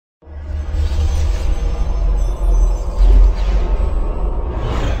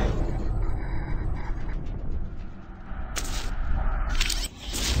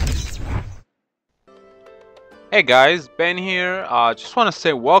Hey guys, Ben here. Just want to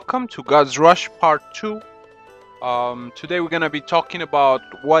say welcome to God's Rush Part 2. Today we're going to be talking about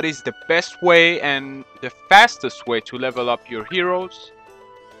what is the best way and the fastest way to level up your heroes.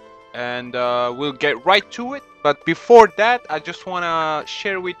 And we'll get right to it. But before that, I just want to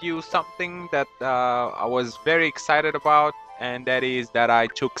share with you something that I was very excited about. And that is that I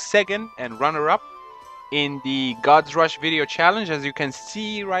took second and runner-up in the God's Rush video challenge, as you can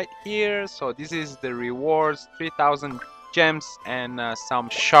see right here. So this is the rewards: 3,000 gems and some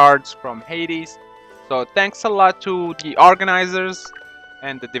shards from Hades. So thanks a lot to the organizers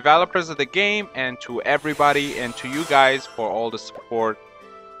and the developers of the game, and to everybody and to you guys for all the support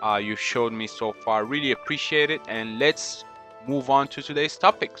you showed me so far. Really appreciate it. And let's move on to today's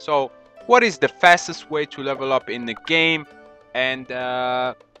topic. So what is the fastest way to level up in the game? And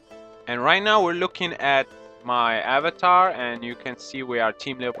right now we're looking at my avatar, and you can see we are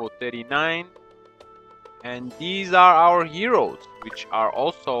team level 39. And these are our heroes, which are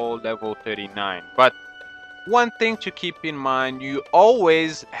also level 39. But one thing to keep in mind, you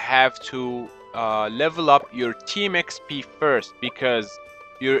always have to level up your team XP first, because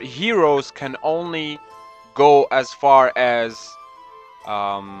your heroes can only go as far as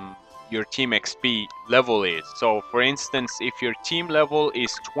your team XP level is. So for instance, if your team level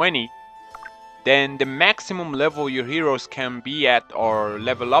is 20, then the maximum level your heroes can be at or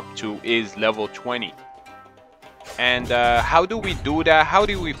level up to is level 20. And how do we do that? How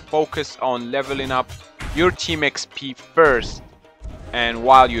do we focus on leveling up your team XP first, and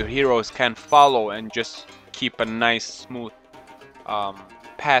while your heroes can follow and just keep a nice smooth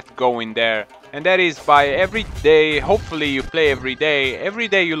path going there? And that is by every day. Hopefully you play every day. Every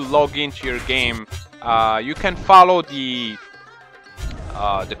day you log into your game, you can follow the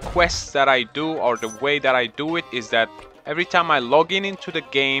quests that I do, or the way that I do it is that every time I log in into the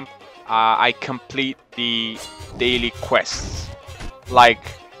game, I complete the daily quests.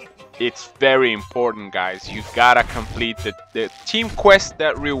 Like, it's very important, guys. You gotta complete the team quest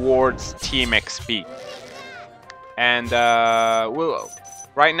that rewards team XP. And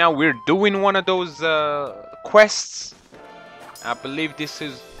right now we're doing one of those quests. I believe this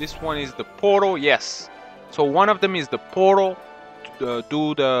one is the portal. Yes. So one of them is the portal.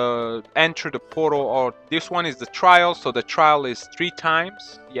 Enter the portal, or this one is the trial. So the trial is 3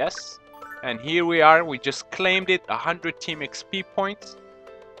 times. Yes. And here we are. We just claimed it. 100 team XP points.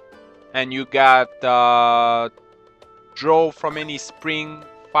 And you got draw from any spring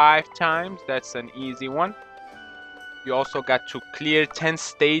 5 times. That's an easy one. You also got to clear 10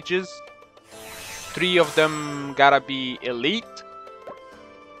 stages. 3 of them gotta be elite.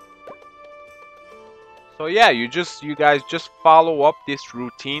 So yeah, you guys just follow up this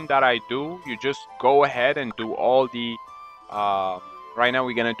routine that I do. You just go ahead and do all the right now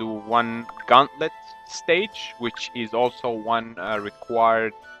we're gonna do one gauntlet stage, which is also one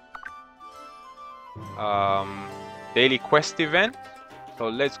required daily quest event. So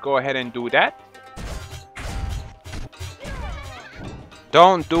let's go ahead and do that.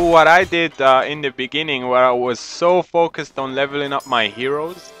 Don't do what I did in the beginning, where I was so focused on leveling up my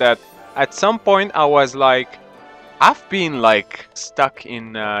heroes that at some point I was like, I've been like stuck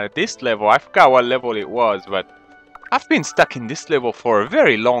in this level. I forgot what level it was, but I've been stuck in this level for a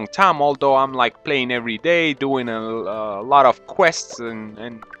very long time, although I'm like playing every day, doing a lot of quests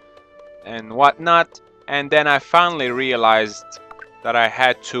and whatnot. And then I finally realized that I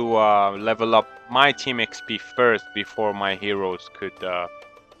had to level up my team XP first before my heroes could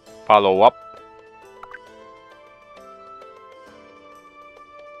follow up.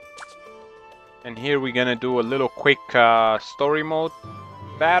 And here we're gonna do a little quick story mode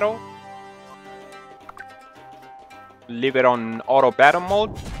battle. Leave it on auto battle mode.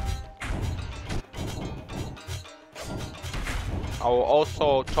 I will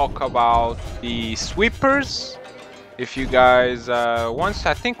also talk about the sweepers. If you guys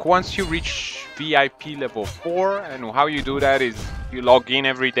once you reach VIP level 4, and how you do that is you log in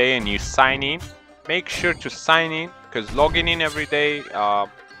every day and you sign in. Make sure to sign in, because logging in every day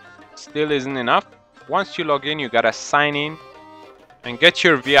still isn't enough. Once you log in, you gotta sign in and get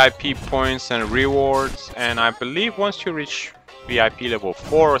your VIP points and rewards. And I believe once you reach VIP level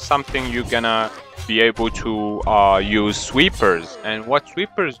 4 or something, you're gonna be able to use sweepers. And what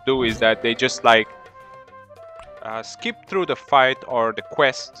sweepers do is that they just like skip through the fight or the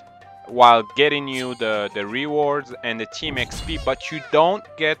quest while getting you the rewards and the team XP, but you don't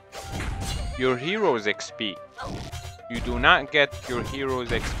get your heroes XP. You do not get your heroes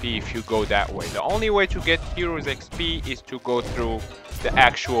XP if you go that way. The only way to get heroes XP is to go through the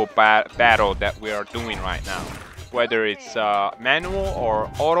actual battle that we are doing right now. Whether it's manual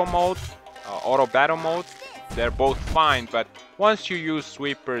or auto mode, auto battle mode, they're both fine, but once you use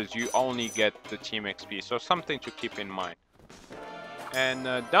sweepers, you only get the team XP. So something to keep in mind. And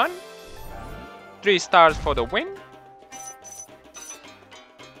done. 3 stars for the win.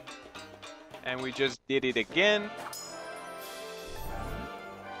 And we just did it again.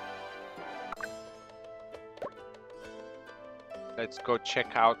 Let's go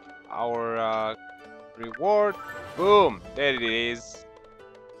check out our reward. Boom, there it is.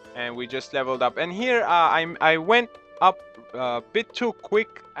 And we just leveled up. And here I went up a bit too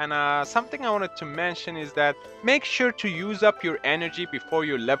quick. And something I wanted to mention is that make sure to use up your energy before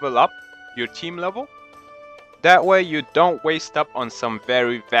you level up your team level. That way you don't waste up on some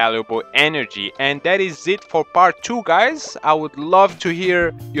very valuable energy. And that is it for part 2, guys. I would love to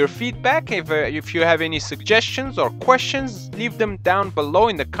hear your feedback. If you have any suggestions or questions, leave them down below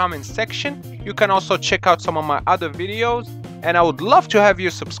in the comment section. You can also check out some of my other videos. And I would love to have you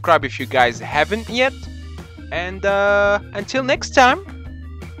subscribe if you guys haven't yet. And until next time,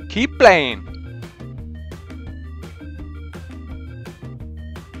 keep playing.